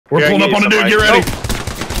We're pulling up on a dude. Get ready.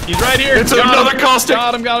 He's right here. It's another caustic.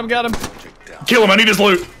 Got him. Kill him. I need his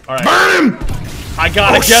loot. All right. Burn him. I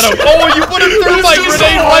gotta get him. Oh, you put him through my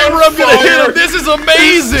grenade right where I'm gonna hit him. This is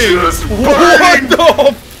amazing. What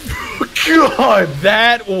the? God,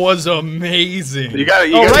 that was amazing. You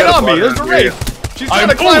gotta right on me. There's the Wraith. She's trying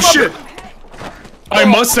to climb up it. I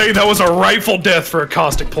must say that was a rightful death for a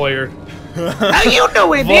caustic player. How you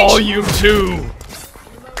doing, bitch? Volume 2.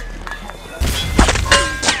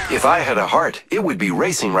 If I had a heart, it would be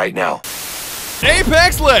racing right now.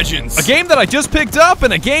 Apex Legends, a game that I just picked up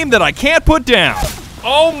and a game that I can't put down.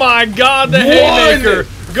 Oh my God, the haymaker!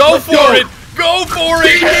 Go for it! Go for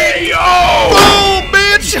it! Boom,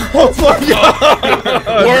 bitch! Oh my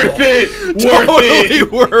God! Worth it! Totally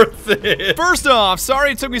worth it! First off,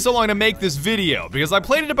 sorry it took me so long to make this video, because I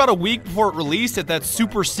played it about a week before it released at that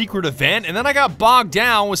super secret event, and then I got bogged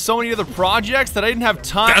down with so many other projects that I didn't have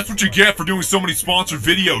time. That's what you get for doing so many sponsored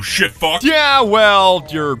videos, shit fuck. Yeah, well,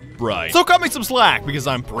 you're right. So cut me some slack, because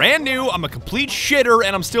I'm brand new, I'm a complete shitter,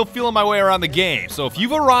 and I'm still feeling my way around the game. So if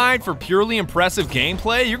you've arrived for purely impressive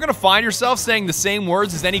gameplay, you're gonna find yourself saying the same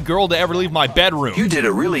words as any girl to ever leave my bedroom. You did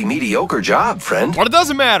a really mediocre job, friend. But it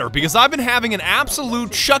doesn't matter, because I've been having an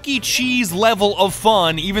absolute Chuck E. Cheese level of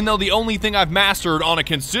fun, even though the only thing I've mastered on a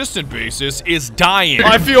consistent basis is dying.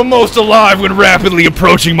 I feel most alive when rapidly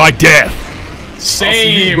approaching my death.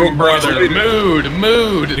 Same, brother.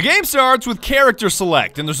 Mood. The game starts with character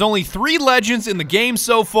select, and there's only 3 legends in the game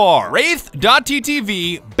so far. Wraith,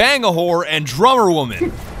 .ttv, Bang-A-Whore, and Drummer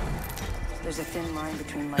Woman. There's a thin line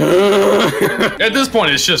between my At this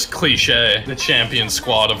point, it's just cliche. The champion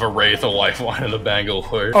squad of a Wraith, a Lifeline, and a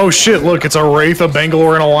Bangalore. Oh shit, look, it's a Wraith, a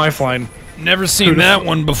Bangalore, and a Lifeline. Never seen that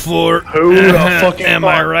one before. Who the fucking Am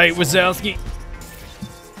I right, Wazowski?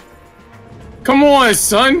 Come on,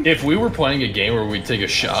 son. If we were playing a game where we'd take a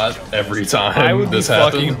shot every time I would this be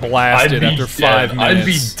happened, fucking blasted after 5 minutes. I'd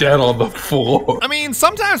be dead on the floor. I mean,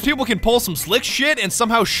 sometimes people can pull some slick shit and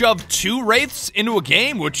somehow shove 2 Wraiths into a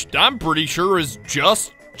game, which I'm pretty sure is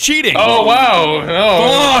just cheating. Oh, wow.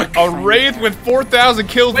 Oh. Fuck. A Wraith with 4,000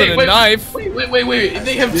 kills and a knife. Wait.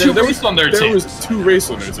 They have 2 Wraiths on their team. There was 2 Wraiths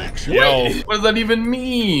on their team. Yo. What does that even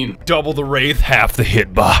mean? Double the Wraith, half the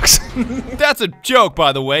hitbox. That's a joke,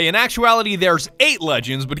 by the way. In actuality, there's 8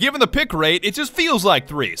 legends, but given the pick rate, it just feels like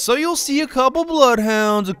 3. So you'll see a couple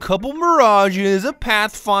Bloodhounds, a couple Mirages, a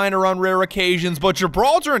Pathfinder on rare occasions, but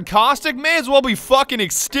Gibraltar and Caustic may as well be fucking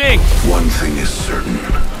extinct. One thing is certain.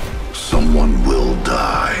 Someone will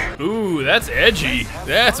die. Ooh, that's edgy.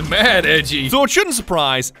 That's mad edgy. So it shouldn't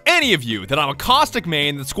surprise any of you that I'm a Caustic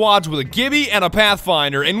main that squads with a Gibby and a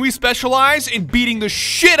Pathfinder, and we specialize in beating the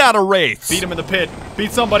shit out of Wraiths. Beat him in the pit.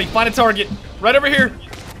 Beat somebody. Find a target. Right over here.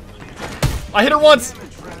 I hit her once.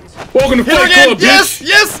 Welcome to Fight Club, bitch.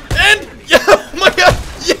 Yes, and oh my God,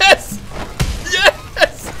 yes.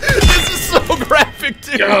 This is so graphic,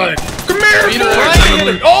 dude. God. Come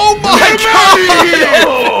here, Oh my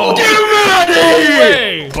God! Get him out of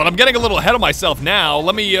here! But I'm getting a little ahead of myself now.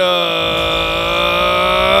 Let me, dial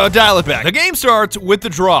it back. The game starts with the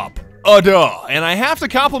drop. And I have to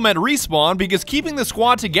compliment Respawn because keeping the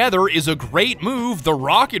squad together is a great move, the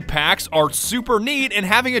rocket packs are super neat, and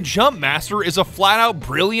having a jump master is a flat-out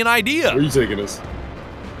brilliant idea. Where are you taking us?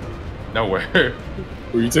 Nowhere. Where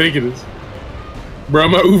are you taking us? Bro,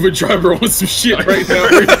 my Uber driver wants some shit right now.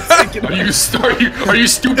 Are you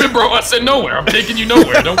stupid, bro? I said nowhere. I'm taking you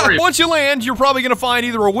nowhere. Don't worry. Once you land, you're probably gonna find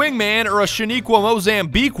either a wingman or a Shaniqua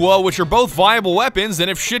Mozambiqua, which are both viable weapons, and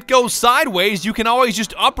if shit goes sideways, you can always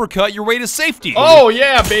just uppercut your way to safety. Oh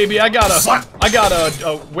yeah, baby. I got a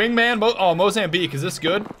wingman. Mozambique. Is this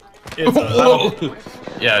good? It's,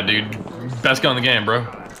 yeah, dude. Best gun in the game, bro.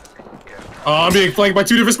 I'm being flanked by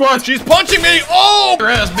 2 different squads. She's punching me! Oh!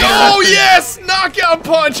 Oh, yes! Knockout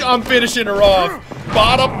punch! I'm finishing her off.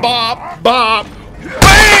 Bada bop, bop.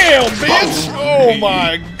 Bam, bitch! Oh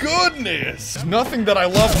my goodness. There's nothing that I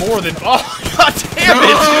love more than. Oh, God damn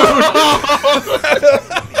it, dude!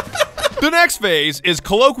 The next phase is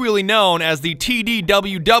colloquially known as the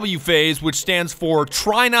TDWW phase, which stands for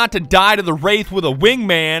Try Not to Die to the Wraith with a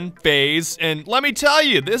Wingman phase. And let me tell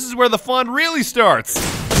you, this is where the fun really starts.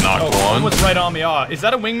 Someone's right on me. Is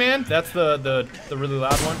that a wingman? That's the really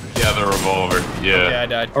loud one? Yeah, the revolver. Yeah. Okay, I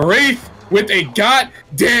died. A Wraith with a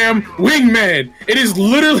goddamn wingman. It is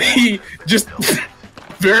literally just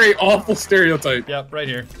very awful stereotype. Yep, right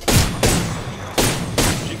here.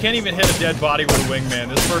 She can't even hit a dead body with a wingman.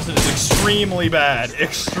 This person is extremely bad.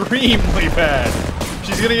 Extremely bad.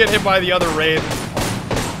 She's gonna get hit by the other Wraith.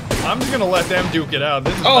 I'm just gonna let them duke it out.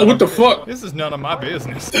 This is Oh, what the fuck? This is none of my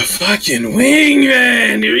business. The fucking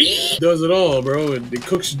wingman does it all, bro. It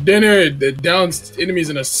cooks dinner, it downs enemies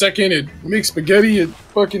in a second, it makes spaghetti, it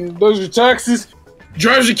fucking does your taxes,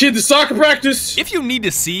 drives your kid to soccer practice. If you need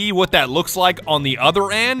to see what that looks like on the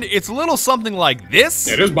other end, it's a little something like this.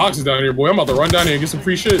 Yeah, there's boxes down here, boy. I'm about to run down here and get some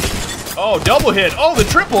free shit. Oh, double hit. Oh, the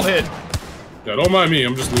triple hit. Yeah, don't mind me.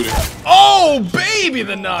 I'm just looting. Oh, baby,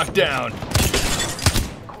 the knockdown.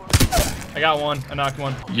 I got one. I knocked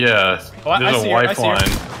one. Yeah. Oh, There's a lifeline.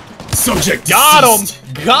 Subject Got deceased.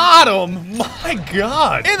 him! Got him! My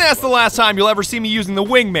God! And that's the last time you'll ever see me using the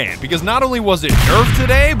wingman, because not only was it nerfed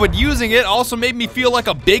today, but using it also made me feel like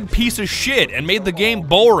a big piece of shit and made the game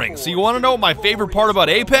boring. So you wanna know what my favorite part about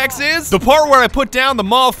Apex is? The part where I put down the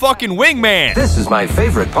motherfucking wingman! This is my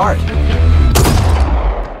favorite part.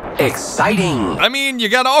 Exciting. I mean, you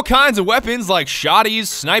got all kinds of weapons like shotties,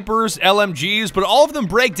 snipers, LMGs, but all of them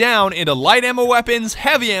break down into light ammo weapons,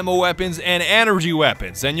 heavy ammo weapons, and energy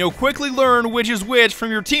weapons, and you'll quickly learn which is which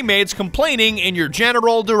from your teammates complaining in your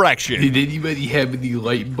general direction. Did anybody have any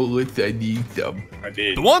light bullets? I need some. I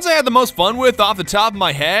did. The ones I had the most fun with off the top of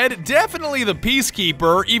my head, definitely the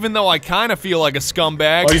Peacekeeper, even though I kind of feel like a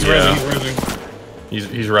scumbag. Oh, he's Yeah. rezzing, He's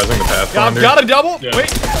rezzing the Pathfinder. Got a double. Yeah.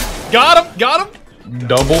 Wait. Got him. Got him.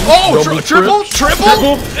 Double. Oh, double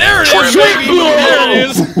triple. There it is, baby. There it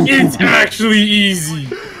is. It's actually easy.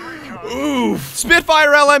 Oof.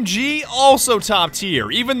 Spitfire LMG, also top tier.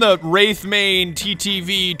 Even the WRAITHMAN,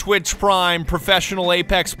 TTV, Twitch Prime, professional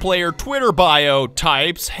Apex player Twitter bio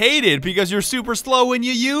types hate it because you're super slow when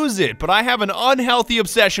you use it. But I have an unhealthy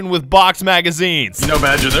obsession with box magazines. No,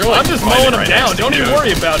 Badger, they're like I'm just mowing them down. Don't even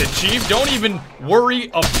worry about it, Chief. Don't even worry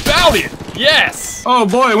about it. Yes. Oh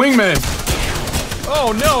boy, wingman.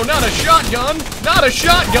 Oh no, not a shotgun! Not a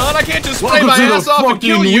shotgun! I can't just spray Welcome my to the ass off and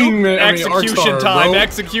kill fucking you! wingman- I mean, Execution Arcstar, time, bro.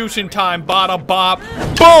 execution time, bada bop,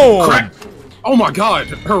 boom! Crack. Oh my god,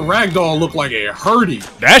 her ragdoll looked like a hurdy.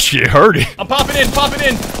 That shit hurty. I'm popping in!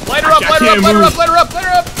 Light her up, I light her up, can't light her move. up, light her up, light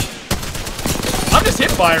her up! I'm just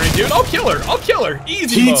hip firing, dude. I'll kill her.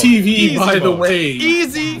 Easy mode. TTV, Easy by the mode. way.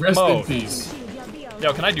 Easy Rest mode. in peace.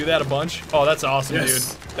 Yo, can I do that a bunch? Oh, that's awesome,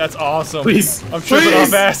 Yes. dude. That's awesome. Please. I'm tripping Please.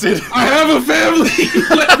 off acid. I have a family.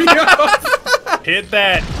 Let me out. Hit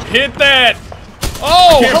that! Hit that!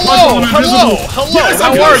 Oh, Can't punch hello! on Hello! invisible. Hello! Yes,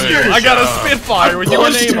 How I are punched you? her. I got a Spitfire with your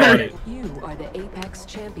punched name her. on it. You are the Apex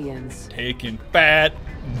champions. Taking fat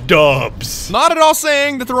dubs. Not at all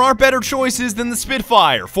saying that there aren't better choices than the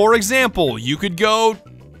Spitfire. For example, you could go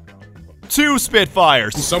 2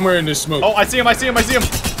 Spitfires. Somewhere in this smoke. Oh, I see him!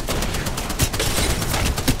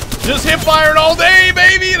 Just hip firing all day,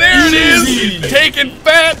 baby! There it Easy. is! Taking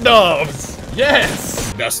fat dubs!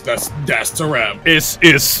 Yes! That's a wrap.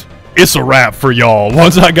 It's a wrap for y'all.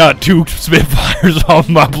 Once I got 2 Spitfires off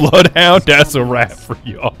my Bloodhound, that's a wrap for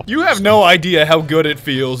y'all. You have no idea how good it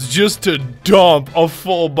feels just to dump a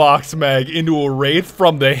full box mag into a Wraith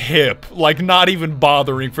from the hip. Like, not even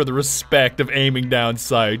bothering for the respect of aiming down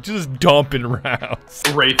sight. Just dumping rounds.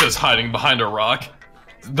 Wraith is hiding behind a rock.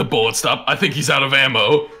 The bullet stopped. I think he's out of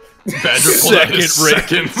ammo. Badger pulled out his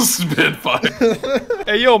second Spitfire.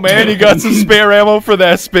 Hey, yo, man, you got some spare ammo for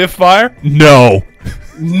that Spitfire? No.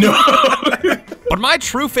 No. But my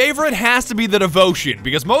true favorite has to be the Devotion,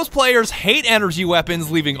 because most players hate energy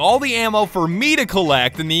weapons, leaving all the ammo for me to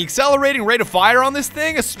collect, and the accelerating rate of fire on this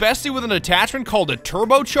thing, especially with an attachment called a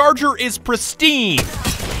turbocharger, is pristine.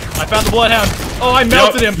 I found the Bloodhound. Oh, I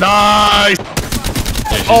melted him. Nice.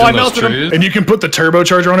 Oh, I melted him. And you can put the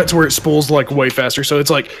turbocharger on it to where it spools like way faster. So it's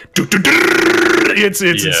like, it's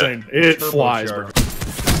insane. It flies, bro.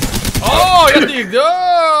 Oh,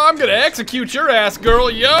 I'm gonna execute your ass, girl.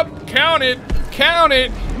 Yup, count it,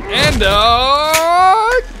 and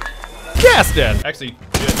gas death. Actually,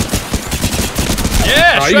 good.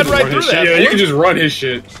 Yeah, You shred can right run through his that. shit. Yeah, boy. you can just run his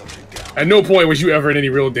shit. At no point was you ever in any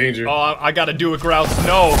real danger. Oh, I gotta do it, Grouse.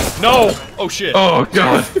 No. Oh shit. Oh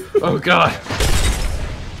god. Oh god.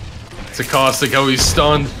 It's a caustic. Oh, he's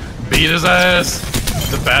stunned. Beat his ass.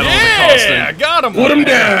 The battle of the Yeah, caustic. got him. Put him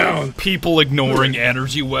down. People ignoring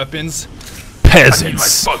energy weapons. My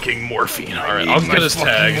Peasants. fucking morphine. Alright, I'll get his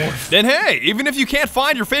tag. Then hey, even if you can't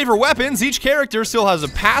find your favorite weapons, each character still has a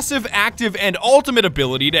passive, active, and ultimate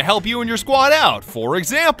ability to help you and your squad out. For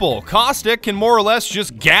example, Caustic can more or less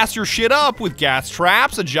just gas your shit up with gas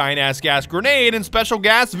traps, a giant-ass gas grenade, and special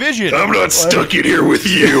gas vision. I'm not stuck in here with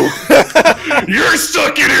you. You're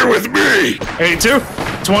stuck in here with me. 82,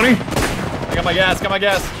 20. I got my gas.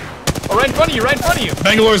 Oh, right in front of you.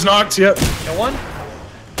 Bangalore's knocked, yep. Got one.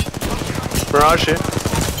 Barrage it.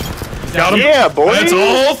 Got him. Yeah, boy. That's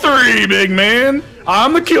all 3, big man.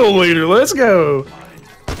 I'm the kill leader. Let's go.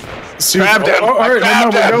 Grabbed him. All right,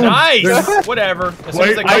 Nice. Whatever. As soon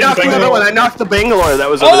as I knocked another one. I knocked the Bangalore. That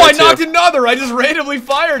was. Oh, I knocked another. I just randomly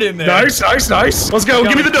fired in there. Nice. Let's go.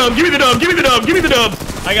 Give me the dub. Give me the dub.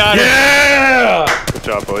 I got it. Yeah. Good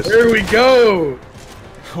job, boys. There we go.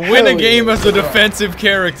 Win a game as a defensive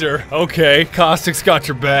character. Okay, Caustic's got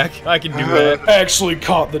your back. I can do that. Actually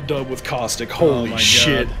caught the dub with Caustic. Holy my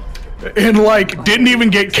shit. And like, didn't even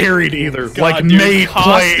get carried either. God, like, dude, made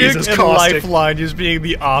Caustic plays as and Caustic. Lifeline just being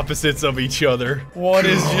the opposites of each other. One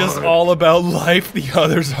is just all about life, the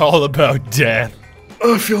other's all about death.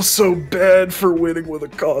 I feel so bad for winning with a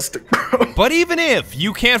Caustic, bro. But even if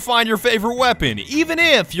you can't find your favorite weapon, even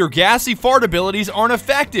if your gassy fart abilities aren't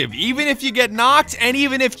effective, even if you get knocked, and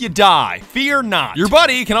even if you die, fear not. Your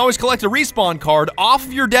buddy can always collect a respawn card off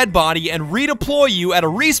of your dead body and redeploy you at a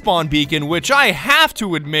respawn beacon, which I have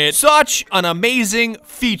to admit, such an amazing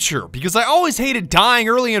feature, because I always hated dying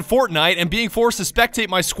early in Fortnite and being forced to spectate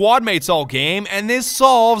my squad mates all game, and this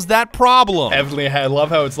solves that problem. Evidently, I love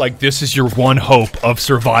how it's like, this is your one hope of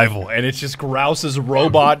survival, and it's just Grouse's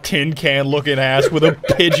robot tin can looking ass with a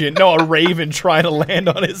pigeon, no, a raven trying to land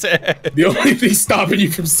on his head. The only thing stopping you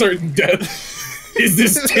from certain death is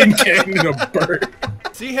this tin can in a bird.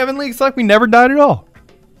 See, Heavenly, it's like we never died at all.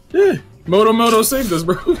 Yeah, Moto saved us,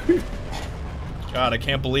 bro. God, I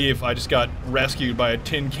can't believe I just got rescued by a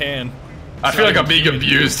tin can. I feel like I'm being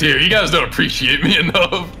abused here. You guys don't appreciate me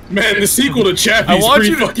enough. Man, the sequel to Chappie is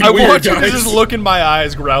pretty fucking I weird, want you to guys. just look in my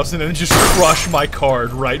eyes, Grouse, and then just crush my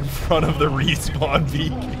card right in front of the respawn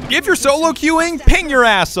beacon. If you're solo queuing, ping your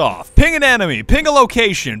ass off. Ping an enemy, ping a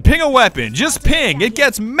location, ping a weapon. Just ping. It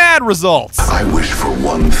gets mad results. I wish for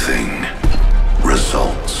one thing.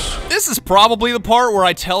 Results. This is probably the part where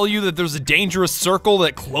I tell you that there's a dangerous circle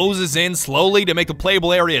that closes in slowly to make the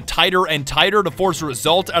playable area tighter and tighter to force a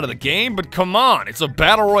result out of the game, but come on, it's a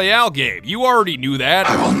battle royale game. You already knew that.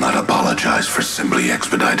 I will not apologize for simply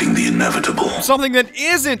expediting the inevitable. Something that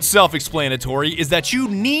isn't self-explanatory is that you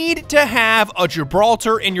need to have a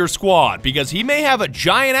Gibraltar in your squad, because he may have a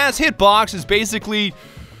giant-ass hitbox, is basically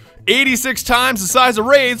 86 times the size of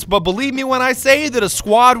Wraiths, but believe me when I say that a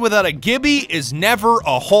squad without a Gibby is never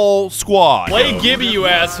a whole squad. Play Gibby, you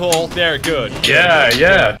asshole. There, good. Yeah.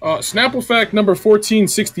 Snapple fact number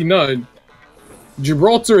 1469.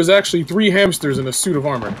 Gibraltar is actually 3 hamsters in a suit of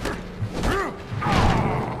armor.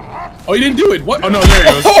 Oh, you didn't do it. What? Oh, no, there it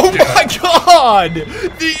goes. Oh my god!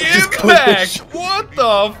 The impact! What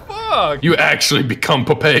the fuck? You actually become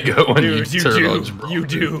Papago when you turn on Gibraltar. You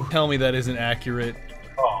do. Tell me that isn't accurate.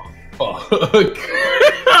 Fuck.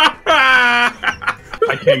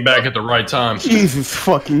 I came back at the right time. Jesus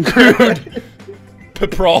fucking Christ.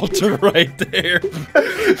 Gibraltar right there.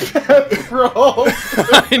 Bro.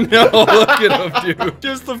 I know, look at him, dude.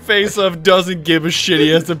 Just the face of doesn't give a shit. He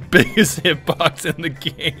has the biggest hitbox in the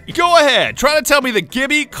game. Go ahead, try to tell me that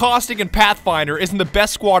Gibby, Caustic, and Pathfinder isn't the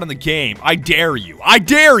best squad in the game. I dare you. I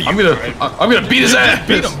dare you. I'm gonna beat his ass.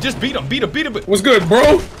 Just beat him. What's good,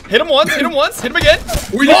 bro? Hit him once, hit him again.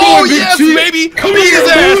 Where you Oh, going, big yes, Chief? baby. Come Beat here, his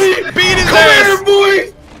ass. boy. Beat his Come ass. here,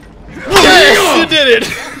 boy. Yes, you did it.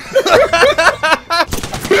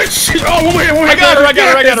 I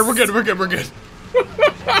got her. We're good.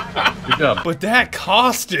 Good job. But that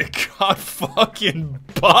Caustic got fucking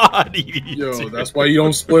bodied. Yo, that's why you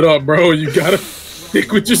don't split up, bro. You gotta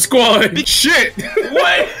stick with your squad. Shit.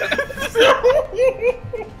 What?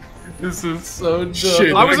 This is so dumb.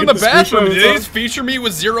 Shit, I was in the bathroom. Did they screenshot? just feature me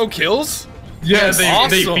with 0 kills? Yes, They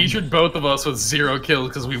Awesome. featured both of us with 0 kills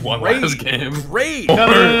because we won last game. Great.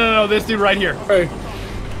 No, this dude right here. Hey.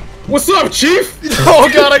 What's up, Chief? Oh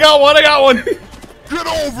god, I got one. Get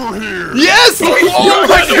over here! Yes!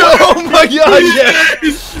 Oh my god,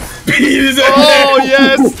 yes! Beat his ass. Oh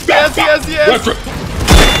yes!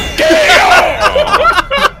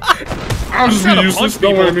 I'll just be useless.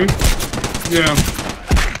 Don't worry, man. Yeah.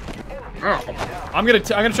 I'm gonna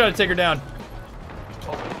try to take her down.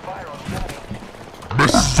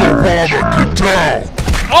 Mrs. Obama, get down!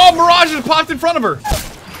 Oh, Mirage just popped in front of her.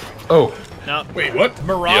 Oh. Now, wait, what?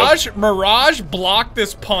 Mirage blocked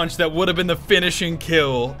this punch that would have been the finishing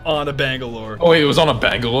kill on a Bangalore. Oh wait, it was on a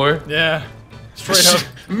Bangalore? Yeah. Straight up.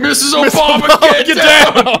 Mrs. Obama, get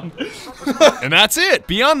down! And that's it.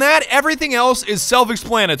 Beyond that, everything else is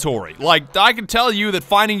self-explanatory. Like, I can tell you that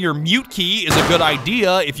finding your mute key is a good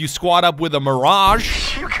idea if you squad up with a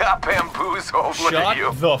Mirage. You got bamboozled. Look at you.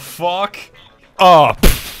 Shut the fuck up.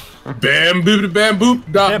 Bam, boop, bam,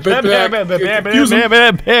 boop.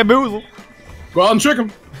 Bamboozle. Go out and trick him.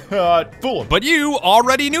 Fool him. But you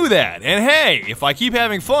already knew that. And hey, if I keep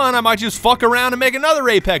having fun, I might just fuck around and make another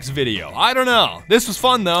Apex video. I don't know. This was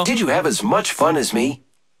fun, though. Did you have as much fun as me?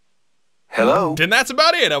 Hello. And that's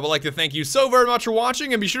about it. I would like to thank you so very much for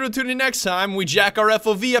watching, and be sure to tune in next time when we jack our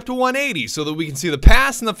FOV up to 180 so that we can see the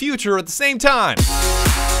past and the future at the same time.